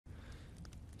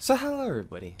So hello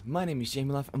everybody, my name is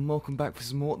Jamie Life and welcome back for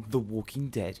some more The Walking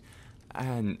Dead.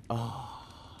 And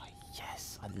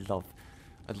yes, I love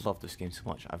this game so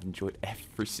much. I've enjoyed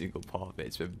every single part of it.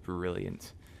 It's been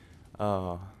brilliant.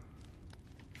 Right,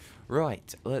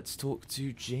 let's talk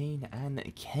to Jane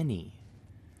and Kenny.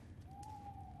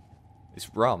 It's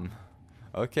rum.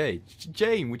 Okay,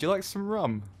 Jane, would you like some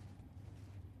rum?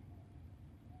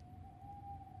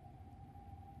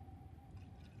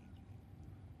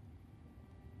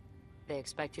 They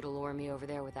expect you to lure me over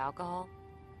there with alcohol?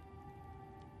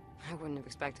 I wouldn't have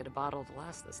expected a bottle to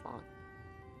last this long.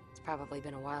 It's probably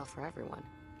been a while for everyone.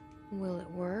 Will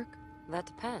it work? That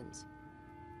depends.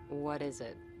 What is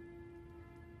it?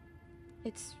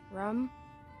 It's rum?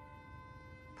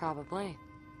 Probably.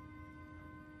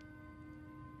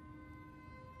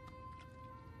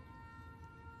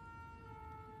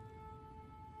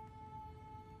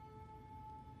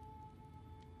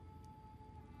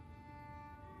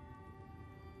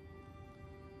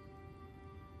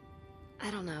 I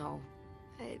don't know.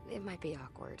 It might be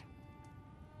awkward.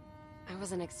 I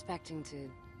wasn't expecting to,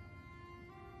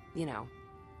 you know,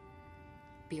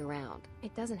 be around.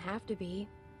 It doesn't have to be.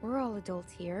 We're all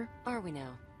adults here. Are we now?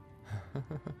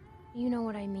 You know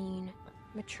what I mean.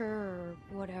 Mature or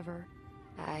whatever.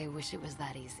 I wish it was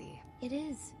that easy. It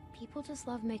is. People just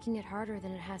love making it harder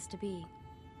than it has to be.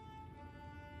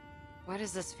 Why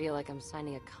does this feel like I'm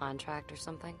signing a contract or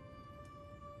something?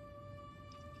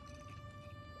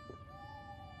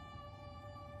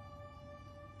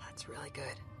 That's really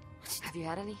good. Have you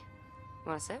had any?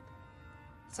 Want a sip?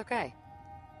 It's okay.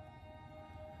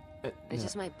 It no,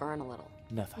 just might burn a little.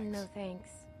 no thanks. No thanks.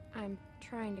 I'm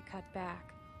trying to cut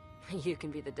back. You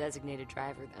can be the designated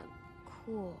driver then.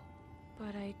 Cool.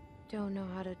 But I don't know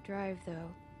how to drive, though.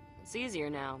 It's easier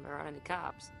now. There aren't any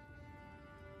cops.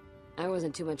 I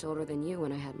wasn't too much older than you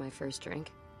when I had my first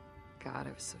drink. God,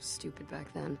 I was so stupid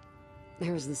back then.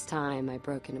 There was this time I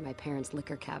broke into my parents'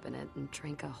 liquor cabinet and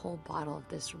drank a whole bottle of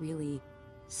this really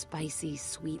spicy,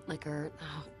 sweet liquor.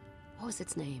 Oh, what was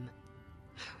its name?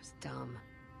 I was dumb.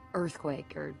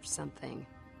 Earthquake or something.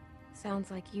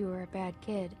 Sounds like you were a bad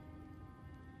kid.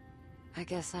 I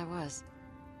guess I was.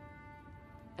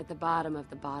 At the bottom of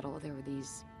the bottle, there were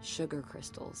these sugar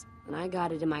crystals, and I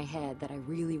got it in my head that I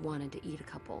really wanted to eat a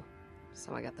couple.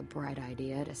 So I got the bright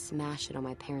idea to smash it on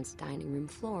my parents' dining room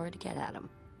floor to get at them.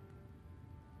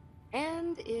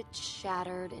 And it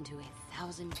shattered into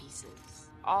 1,000 pieces,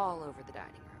 all over the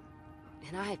dining room.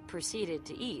 And I proceeded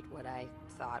to eat what I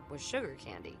thought was sugar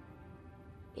candy.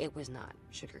 It was not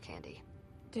sugar candy.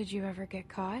 Did you ever get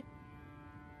caught?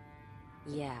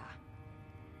 Yeah.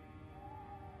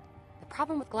 The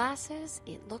problem with glass is,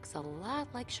 it looks a lot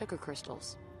like sugar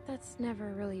crystals. That's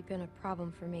never really been a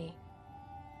problem for me.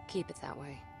 Keep it that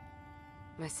way.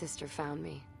 My sister found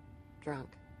me, drunk,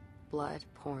 blood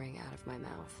pouring out of my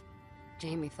mouth.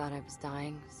 Jamie thought I was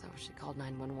dying, so she called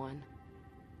 911.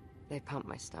 They pumped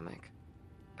my stomach.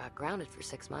 Got grounded for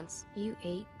 6 months. You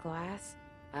ate glass?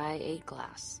 I ate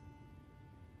glass.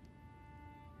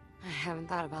 I haven't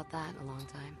thought about that in a long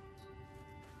time.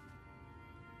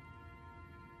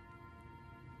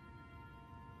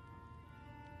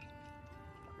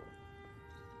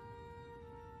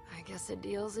 I guess a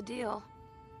deal's a deal.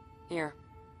 Here.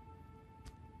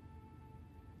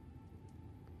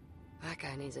 That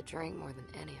guy needs a drink more than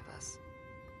any of us.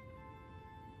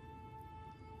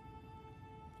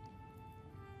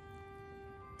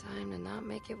 Time to not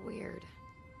make it weird.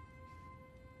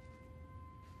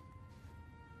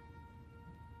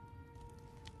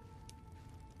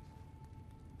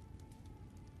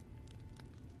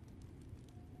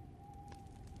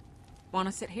 Want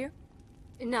to sit here?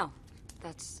 No,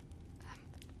 that's...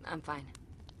 I'm fine.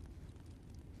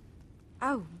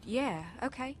 Oh, yeah,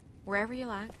 okay. Wherever you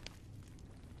like.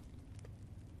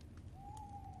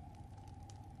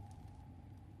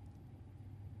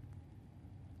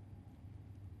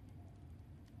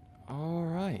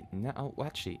 Alright, now,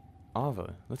 actually,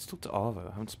 Arvo. Let's talk to Arvo.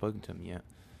 I haven't spoken to him yet.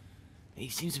 He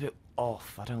seems a bit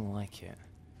off. I don't like it.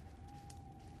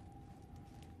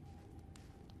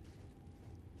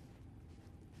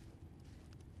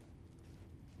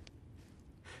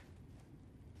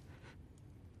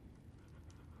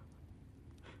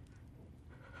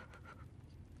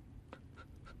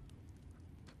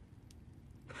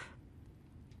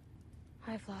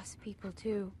 I've lost people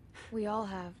too. We all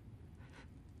have.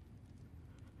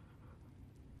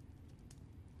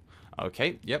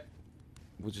 Okay, yep.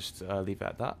 We'll just leave it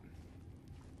at that.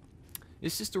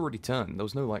 His sister already turned. There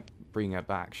was no, like, bringing her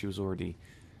back. She was already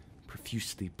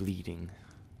profusely bleeding.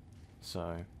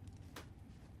 So...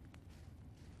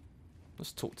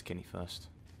 let's talk to Kenny first.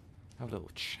 Have a little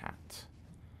chat.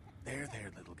 There,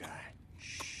 little guy.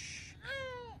 Shh.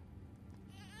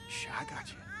 Shh, I got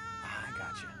you. I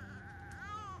got you.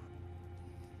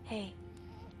 Hey,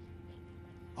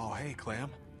 Oh, hey, Clem.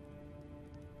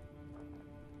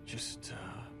 Just,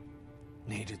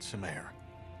 needed some air.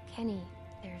 Kenny,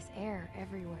 there's air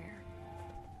everywhere.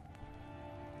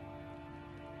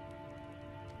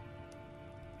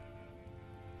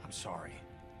 I'm sorry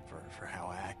for how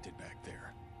I acted back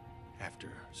there. After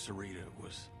Sarita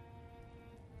was...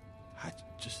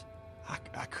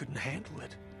 I couldn't handle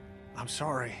it. I'm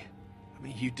sorry. I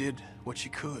mean, you did what you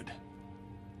could.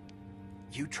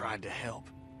 You tried to help,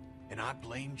 and I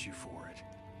blamed you for it.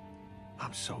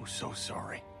 I'm so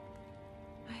sorry.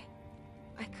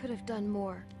 I could have done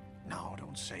more. No,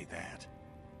 don't say that.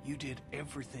 You did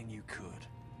everything you could.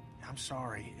 I'm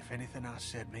sorry if anything I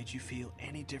said made you feel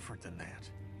any different than that.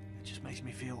 It just makes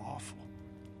me feel awful.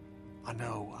 I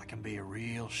know I can be a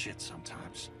real shit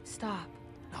sometimes. Stop.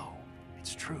 No,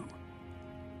 it's true.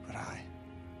 But I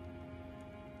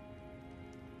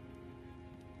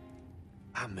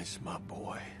miss my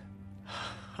boy.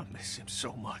 I miss him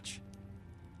so much.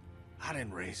 I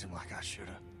didn't raise him like I should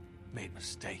have. Made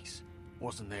mistakes.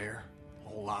 Wasn't there a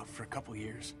whole lot for a couple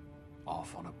years.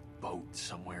 Off on a boat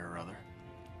somewhere or other.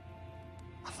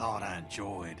 I thought I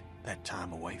enjoyed that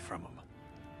time away from him.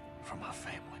 From my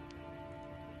family.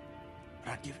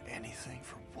 But I'd give anything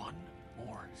for one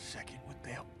more second with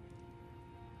them.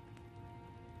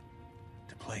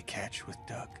 To play catch with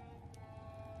Doug.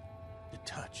 To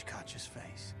touch Katja's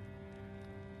face.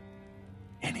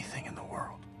 Anything in the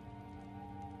world.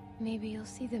 Maybe you'll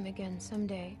see them again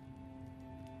someday.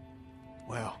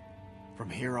 Well, from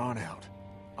here on out,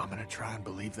 I'm gonna try and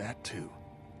believe that too.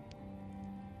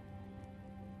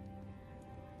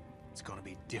 It's gonna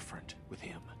be different with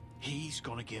him. He's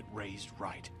gonna get raised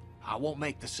right. I won't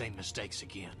make the same mistakes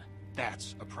again.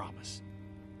 That's a promise.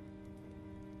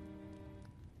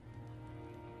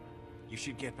 You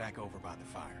should get back over by the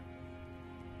fire.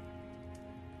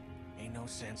 Ain't no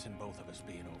sense in both of us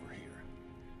being over here.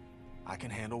 I can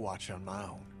handle watch on my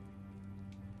own.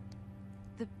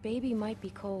 The baby might be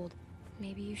cold.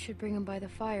 Maybe you should bring him by the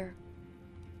fire.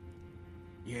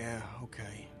 Yeah,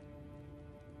 okay.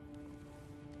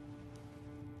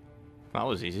 That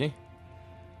was easy.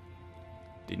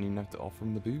 Didn't even have to offer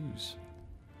him the booze.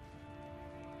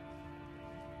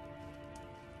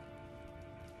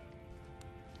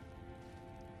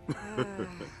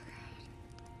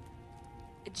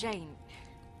 Jane,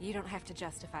 you don't have to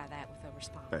justify that with a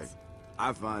response. Hey,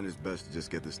 I find it's best to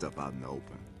just get this stuff out in the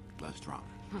open. Less drama.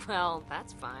 Well,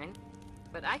 that's fine.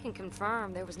 But I can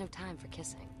confirm there was no time for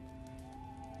kissing.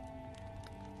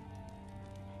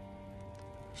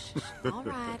 All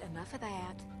right, enough of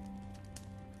that.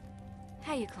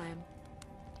 Hey, you, Clem.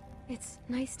 It's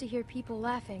nice to hear people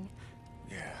laughing.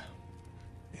 Yeah,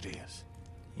 it is.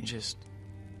 You just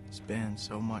spend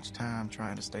so much time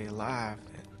trying to stay alive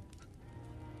that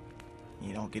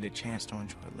you don't get a chance to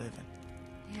enjoy living.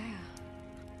 Yeah.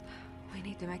 We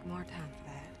need to make more time for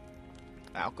that.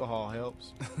 Alcohol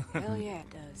helps. Hell yeah, it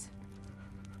does.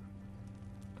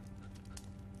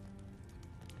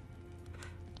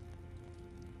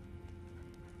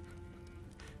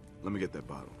 Let me get that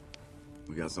bottle.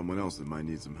 We got someone else that might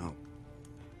need some help.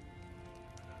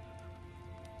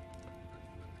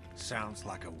 Sounds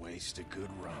like a waste of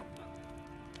good rum.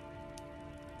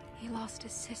 He lost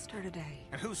his sister today.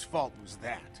 And whose fault was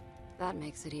that? That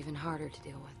makes it even harder to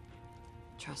deal with.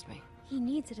 Trust me. He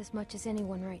needs it as much as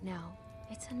anyone right now.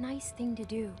 It's a nice thing to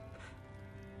do.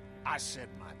 I said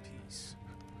my piece.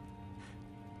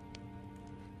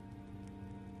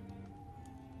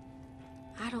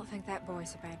 I don't think that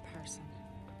boy's a bad person.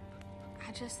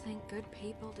 I just think good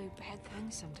people do bad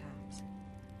things sometimes.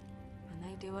 And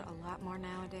they do it a lot more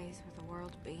nowadays with the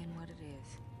world being what it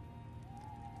is.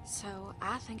 So,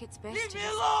 I think it's best to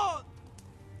alone!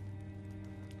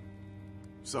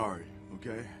 Sorry,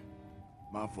 okay?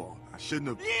 My fault. I shouldn't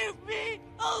have... Leave me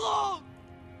alone!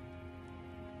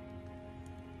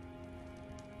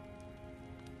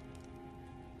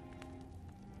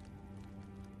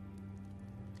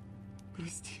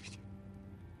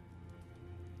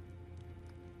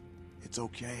 It's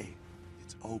okay.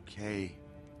 It's okay.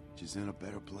 She's in a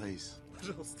better place.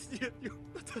 It's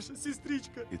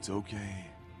okay.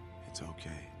 It's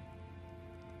okay.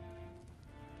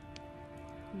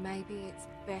 Maybe it's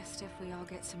best if we all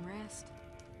get some rest.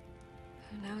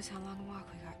 Who knows how long a walk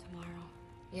we got tomorrow.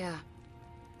 Yeah,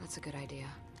 that's a good idea.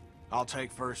 I'll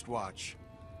take first watch.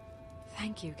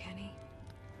 Thank you, Kenny.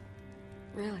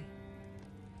 Really.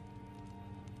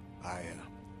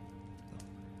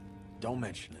 Don't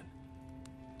mention it.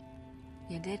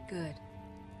 You did good.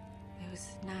 It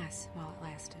was nice while it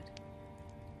lasted.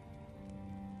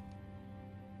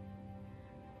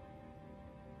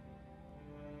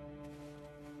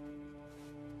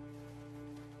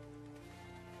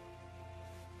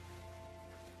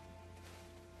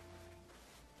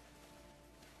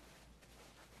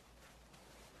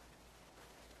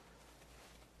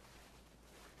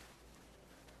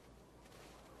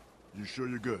 You sure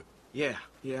you're good? Yeah,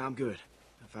 I'm good.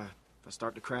 If I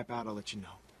start to crap out, I'll let you know.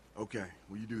 Okay,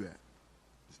 well, you do that.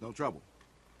 It's no trouble.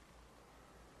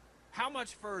 How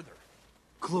much further?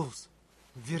 Close.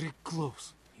 Very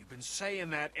close. You've been saying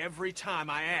that every time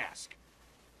I ask.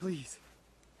 Please.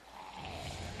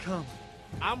 Come.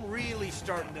 I'm really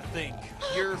starting to think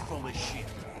you're full of shit.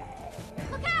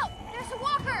 Look out! There's a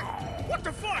walker! What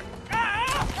the fuck?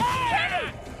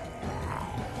 Ah!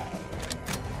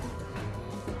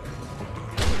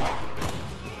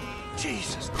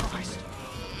 Jesus Christ.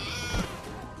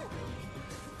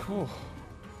 Oh.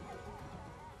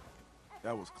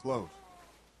 That was close.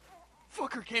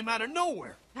 Fucker came out of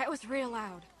nowhere. That was real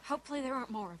loud. Hopefully there aren't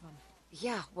more of them.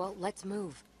 Yeah, well, let's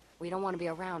move. We don't want to be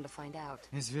around to find out.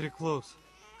 It's very close.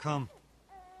 Come.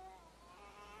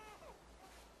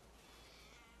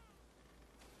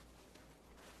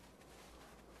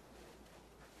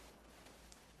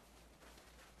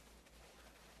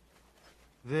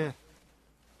 There.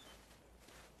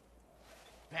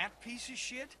 That piece of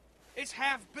shit? It's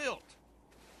half built.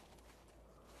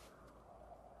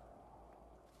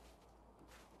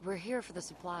 We're here for the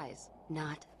supplies,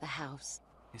 not the house.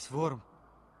 It's warm.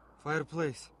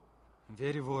 Fireplace.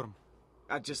 Very warm.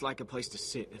 I'd just like a place to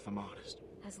sit, if I'm honest.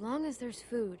 As long as there's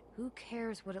food, who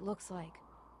cares what it looks like?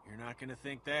 You're not gonna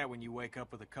think that when you wake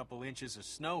up with a couple inches of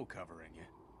snow covering you.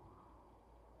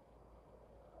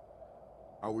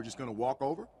 Are we just gonna walk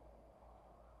over?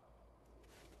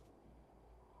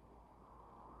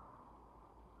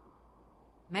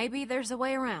 Maybe there's a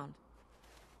way around.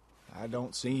 I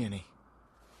don't see any.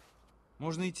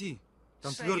 Можно идти.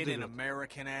 Там Say твердый it in лед.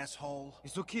 American, asshole.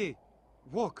 It's okay.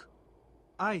 Walk.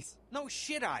 Ice. No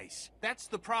shit ice. That's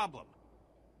the problem.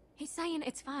 He's saying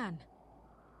it's fine.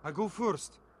 I go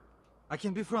first. I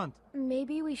can be front.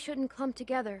 Maybe we shouldn't clump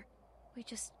together. We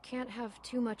just can't have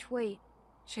too much weight.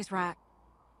 She's right.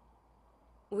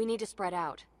 We need to spread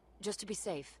out, just to be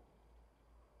safe.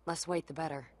 Less weight, the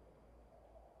better.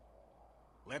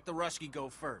 Let the Rusky go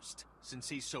first, since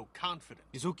he's so confident.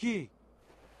 It's okay.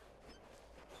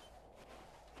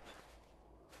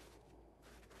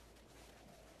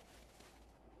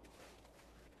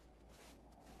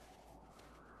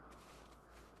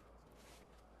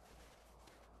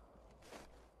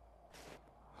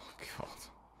 God.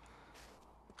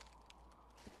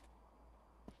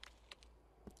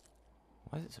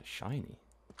 Why is it so shiny?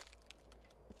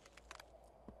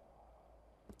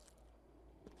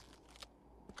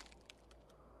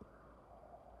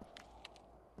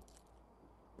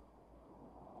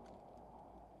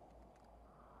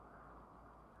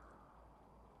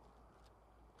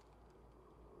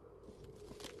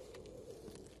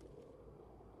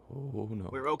 Oh no.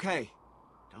 We're okay.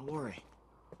 Don't worry.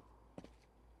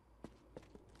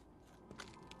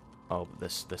 Oh, but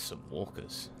there's some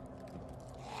walkers.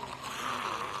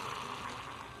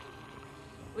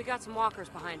 We got some walkers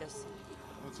behind us.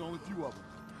 Well, it's only a few of them.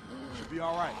 Should be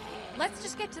all right. Let's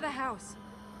just get to the house.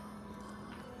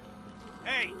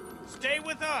 Hey, stay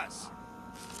with us.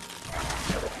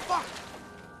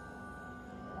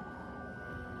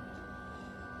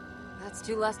 That's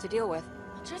two less to deal with.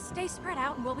 Just stay spread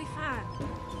out and we'll be fine.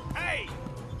 Hey!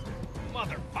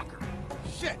 Motherfucker!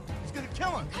 Shit! He's gonna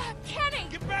kill him! Kenny!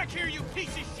 Get back here, you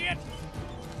piece of shit!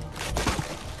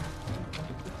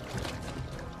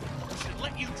 Should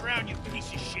let you drown, you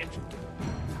piece of shit.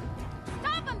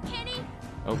 Stop him, Kenny!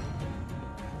 Oh.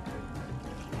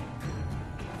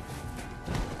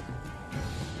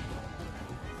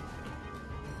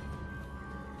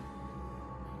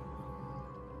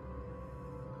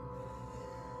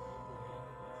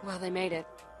 Well, they made it.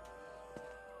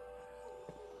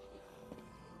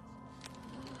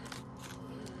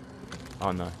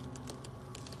 Oh no.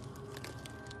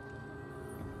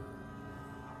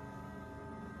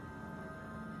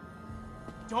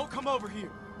 Don't come over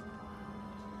here.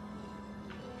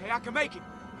 Hey, I can make it.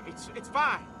 It's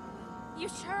fine. You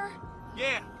sure?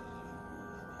 Yeah.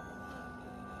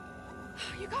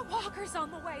 You got walkers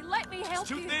on the way. Let me help It's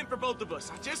too you. thin for both of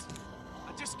us. I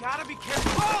just gotta be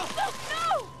careful. Oh!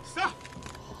 No! Stop!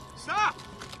 Stop!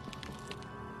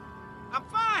 I'm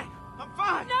fine. I'm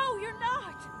fine. No, you're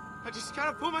not. I just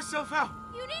gotta pull myself out.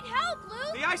 You need help,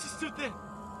 Luke! The ice is too thin.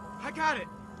 I got it.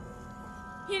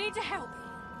 You need to help.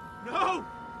 No!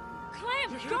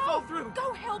 Clem, You're go! gonna fall through.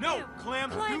 Go help No, him!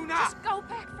 Clem, Clem, do not. just go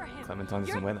back for him. Clementine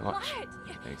doesn't You're weigh that much. quiet.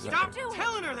 Exactly. Stop Do it.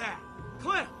 telling her that!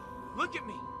 Clem, look at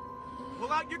me.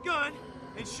 Pull out your gun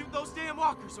and shoot those damn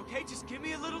walkers, okay? Just give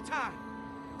me a little time.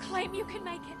 Clem, you can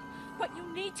make it, but you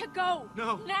need to go.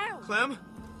 No. Now. Clem,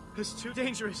 it's too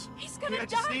dangerous. He's gonna I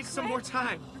just die, need some Clem. more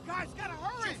time. You guys gotta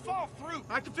hurry! She'll fall through.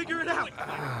 I can figure it out.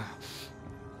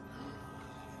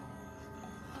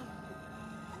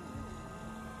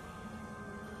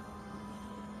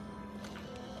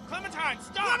 Clementine,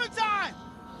 stop! Clementine!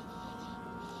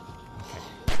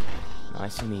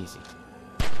 Nice and easy.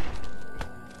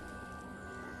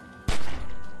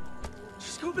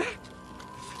 Just go back.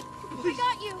 We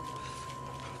got you.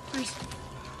 Please.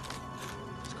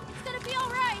 It's gonna be all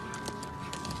right.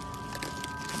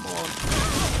 Come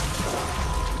on.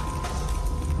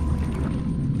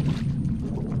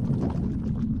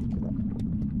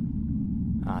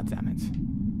 Ah, damn it.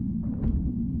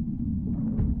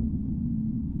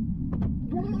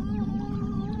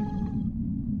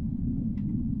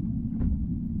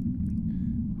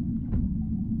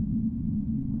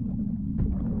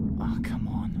 Ah, come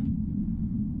on.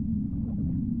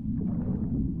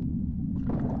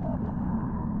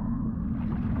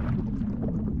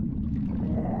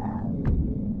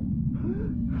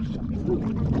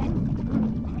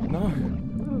 No.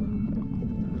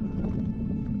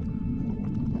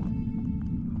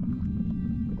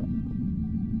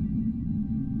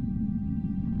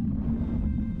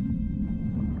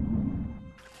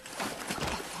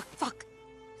 Fuck.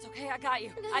 It's okay, I got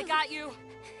you. I got you.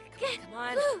 Come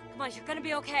on. Come on, you're gonna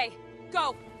be okay.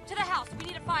 Go. To the house. We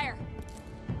need a fire.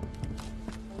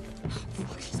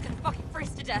 Fuck, she's gonna fucking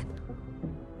freeze to death.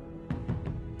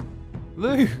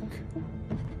 Luke!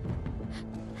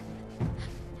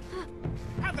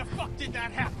 How the fuck did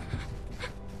that happen?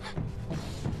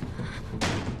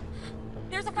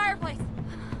 There's a fireplace.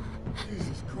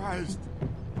 Jesus Christ.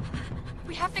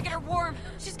 We have to get her warm.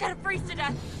 She's gonna freeze to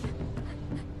death.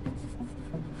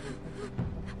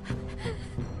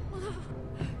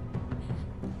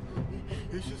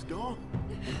 He's just gone.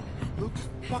 Luke's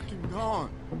fucking gone.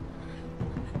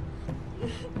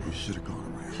 We should have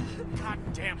gone around. God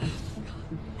damn it.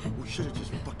 We should have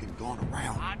just fucking gone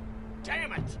around. God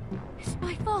damn it. It's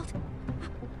my fault.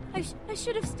 I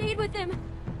should have stayed with him.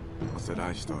 I said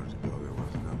I started to go. There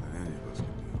wasn't nothing any of us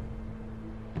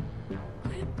could do.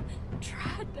 I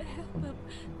tried to help him.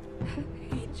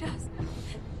 He just...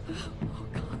 Oh,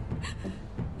 God.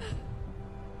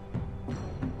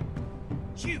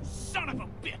 You son of a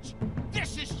bitch!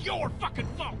 This is your fucking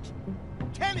fault!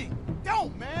 Kenny,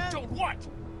 don't, man! Don't what?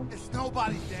 It's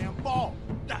nobody's damn fault.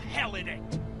 The hell it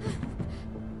ain't!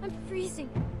 I'm freezing.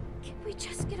 Can we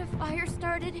just get a fire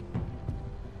started?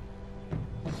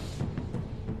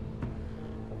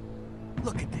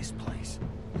 Look at this place.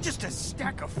 Just a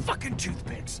stack of fucking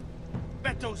toothpicks.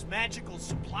 Bet those magical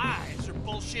supplies are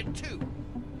bullshit too.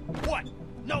 What?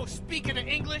 No speaking of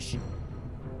English?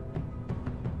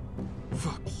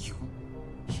 Fuck you.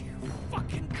 You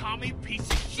fucking commie piece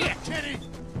of shit! Kenny!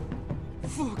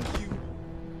 Fuck you.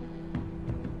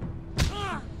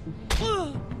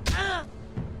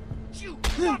 You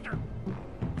mother!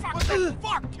 What the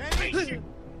fuck, Kenny? Piece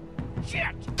of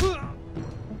shit!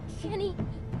 Kenny,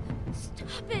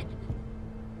 stop it.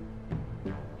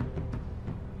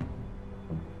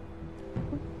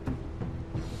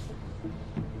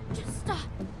 Just stop.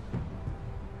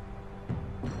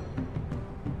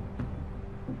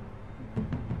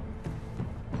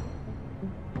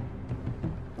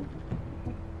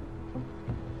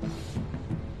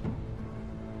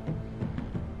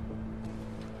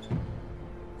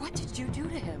 What did you do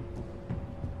to him?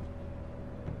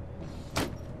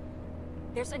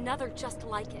 There's another just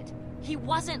like it. He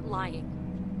wasn't lying.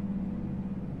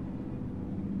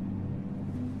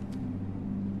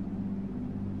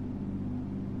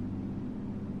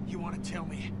 You want to tell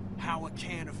me how a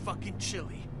can of fucking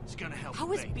chili is gonna help How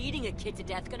a is baby? beating a kid to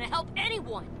death gonna help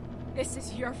anyone? This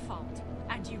is your fault,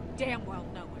 and you damn well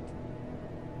know it.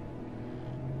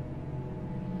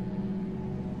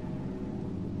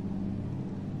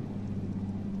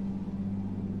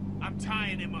 I'm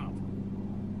tying him up.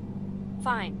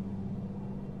 Fine.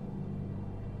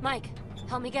 Mike,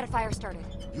 help me get a fire started.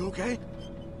 You okay?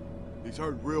 He's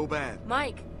hurt real bad.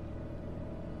 Mike!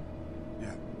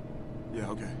 Yeah. Yeah,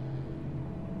 okay.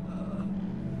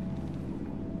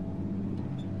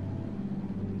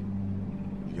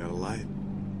 You got a light?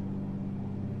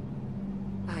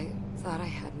 I thought I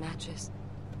had matches.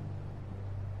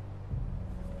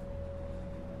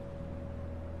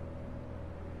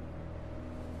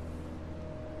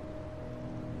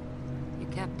 You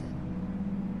kept it.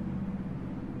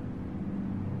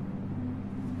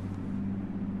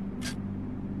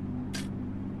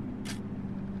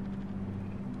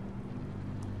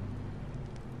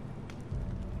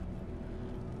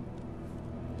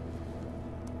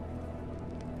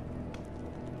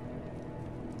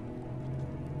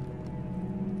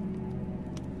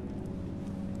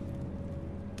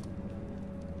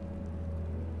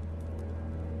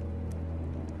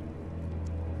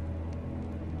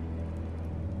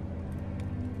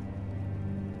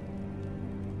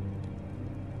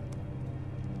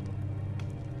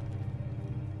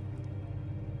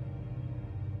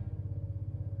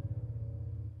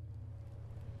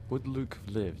 Would Luke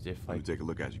have lived if Let I... me take a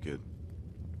look at you, kid.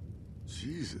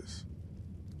 Jesus.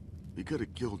 He could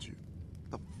have killed you.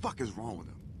 The fuck is wrong with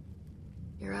him?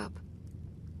 You're up.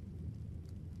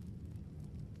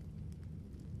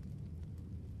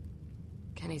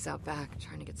 Kenny's out back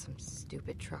trying to get some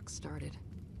stupid truck started.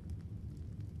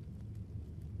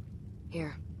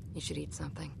 Here, you should eat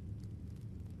something.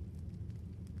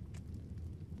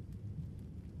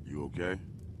 You okay?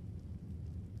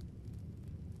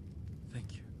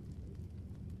 Thank you.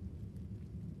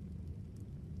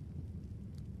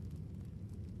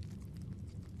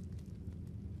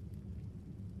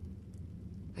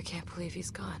 I can't believe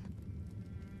he's gone.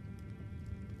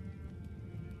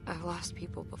 I've lost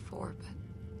people before,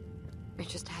 but it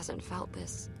just hasn't felt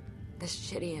this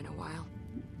shitty in a while.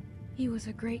 He was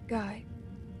a great guy.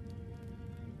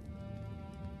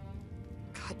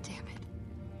 God damn it.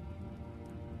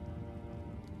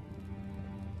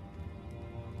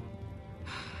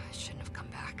 I shouldn't have come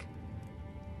back.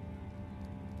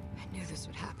 I knew this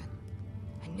would happen.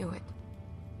 I knew it.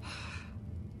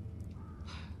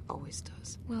 Always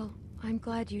does. Well, I'm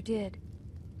glad you did.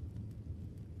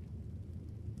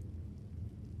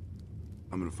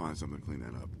 I'm gonna find something to clean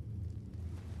that up.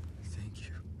 Thank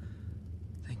you.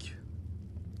 Thank you.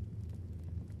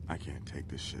 I can't take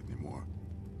this shit anymore.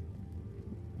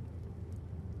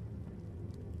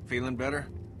 Feeling better?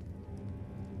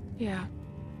 Yeah.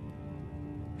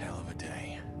 Hell of a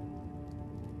day.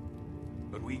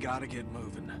 But we gotta get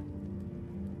moving.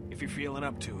 If you're feeling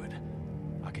up to it,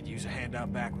 I could use a hand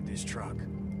out back with this truck.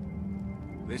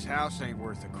 This house ain't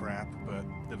worth a crap, but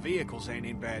the vehicles ain't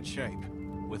in bad shape.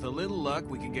 With a little luck,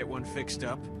 we can get one fixed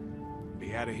up,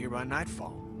 be out of here by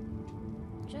nightfall.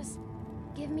 Just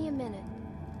give me a minute.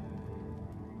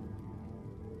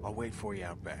 I'll wait for you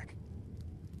out back.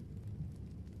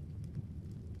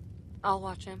 I'll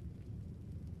watch him.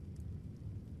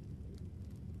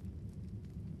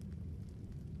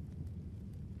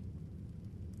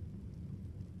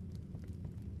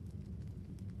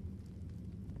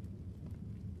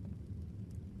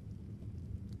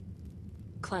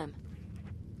 Clem.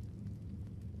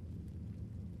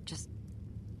 Just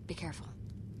be careful.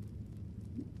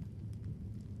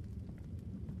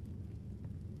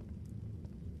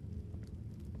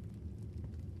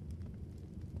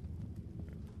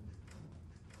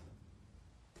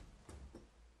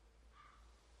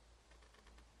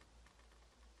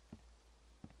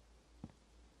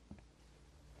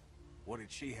 What did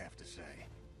she have to say?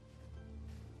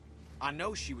 I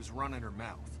know she was running her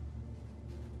mouth.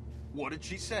 What did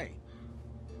she say?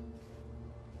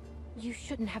 You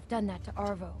shouldn't have done that to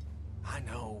Arvo. I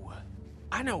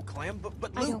know, Clem, but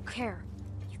Luke... I don't care.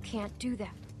 You can't do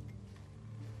that.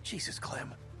 Jesus,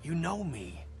 Clem, you know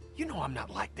me. You know I'm not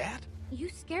like that. You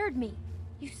scared me.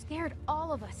 You scared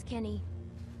all of us, Kenny.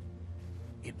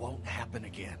 It won't happen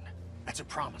again. That's a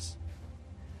promise.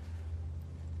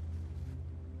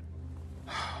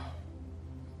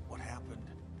 What happened?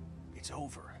 It's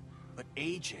over. But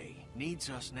AJ needs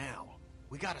us now.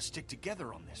 We gotta stick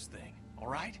together on this thing, all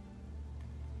right?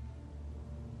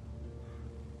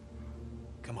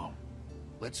 Come on.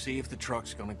 Let's see if the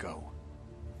truck's gonna go.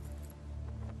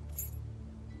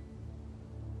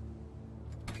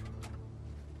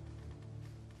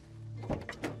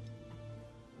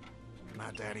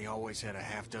 My daddy always had a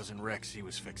half-dozen wrecks he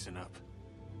was fixing up.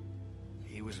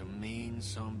 He was a mean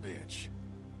sumbitch,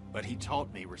 but he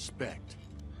taught me respect.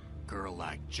 Girl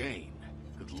like Jane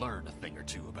could learn a thing or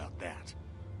two about that.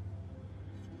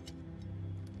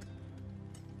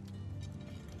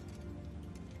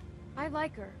 I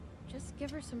like her. Just give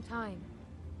her some time.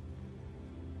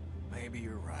 Maybe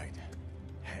you're right.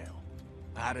 Hell,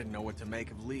 I didn't know what to make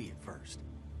of Lee at first.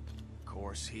 Of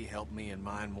course, he helped me in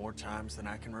mine more times than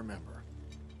I can remember.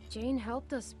 Jane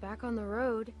helped us back on the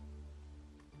road.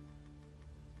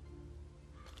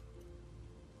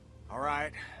 All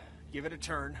right, give it a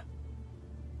turn.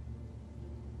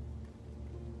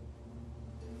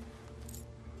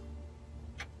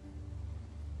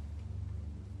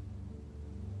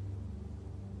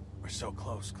 We're so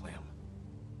close, Clem.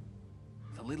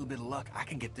 With a little bit of luck, I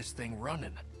can get this thing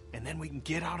running, and then we can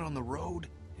get out on the road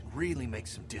and really make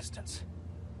some distance.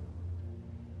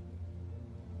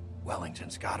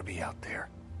 Wellington's gotta be out there.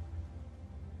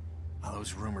 Now,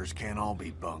 those rumors can't all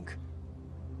be bunk.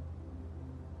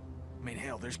 I mean,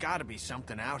 hell, there's gotta be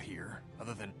something out here,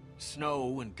 other than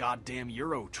snow and goddamn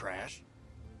Euro trash.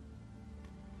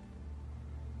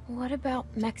 What about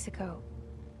Mexico?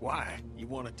 Why? You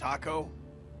want a taco?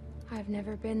 I've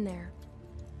never been there.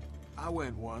 I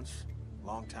went once,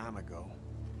 long time ago,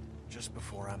 just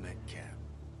before I met Kat.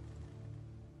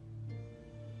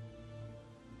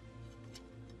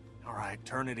 All right,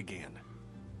 turn it again.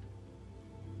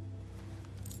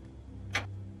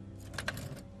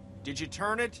 Did you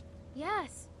turn it?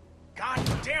 Yes. God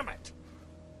damn it!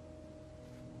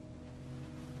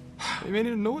 It made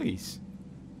a noise.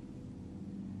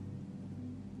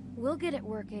 We'll get it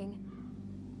working.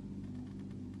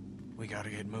 We gotta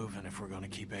get moving if we're gonna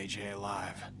keep AJ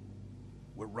alive.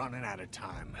 We're running out of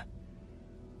time.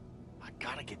 I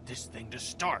gotta get this thing to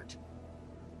start.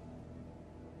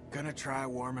 Gonna try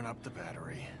warming up the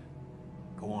battery.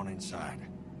 Go on inside.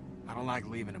 I don't like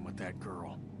leaving him with that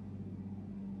girl.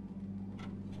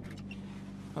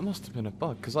 That must have been a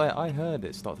bug, because I heard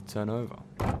it start to turn over.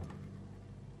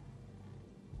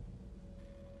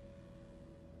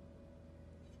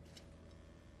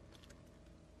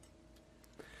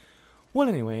 Well,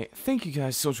 anyway, thank you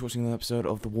guys so much for watching another episode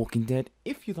of The Walking Dead.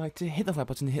 If you'd like to, hit that like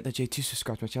button, hit that J to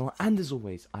subscribe to my channel, and as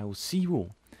always, I will see you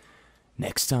all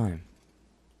next time.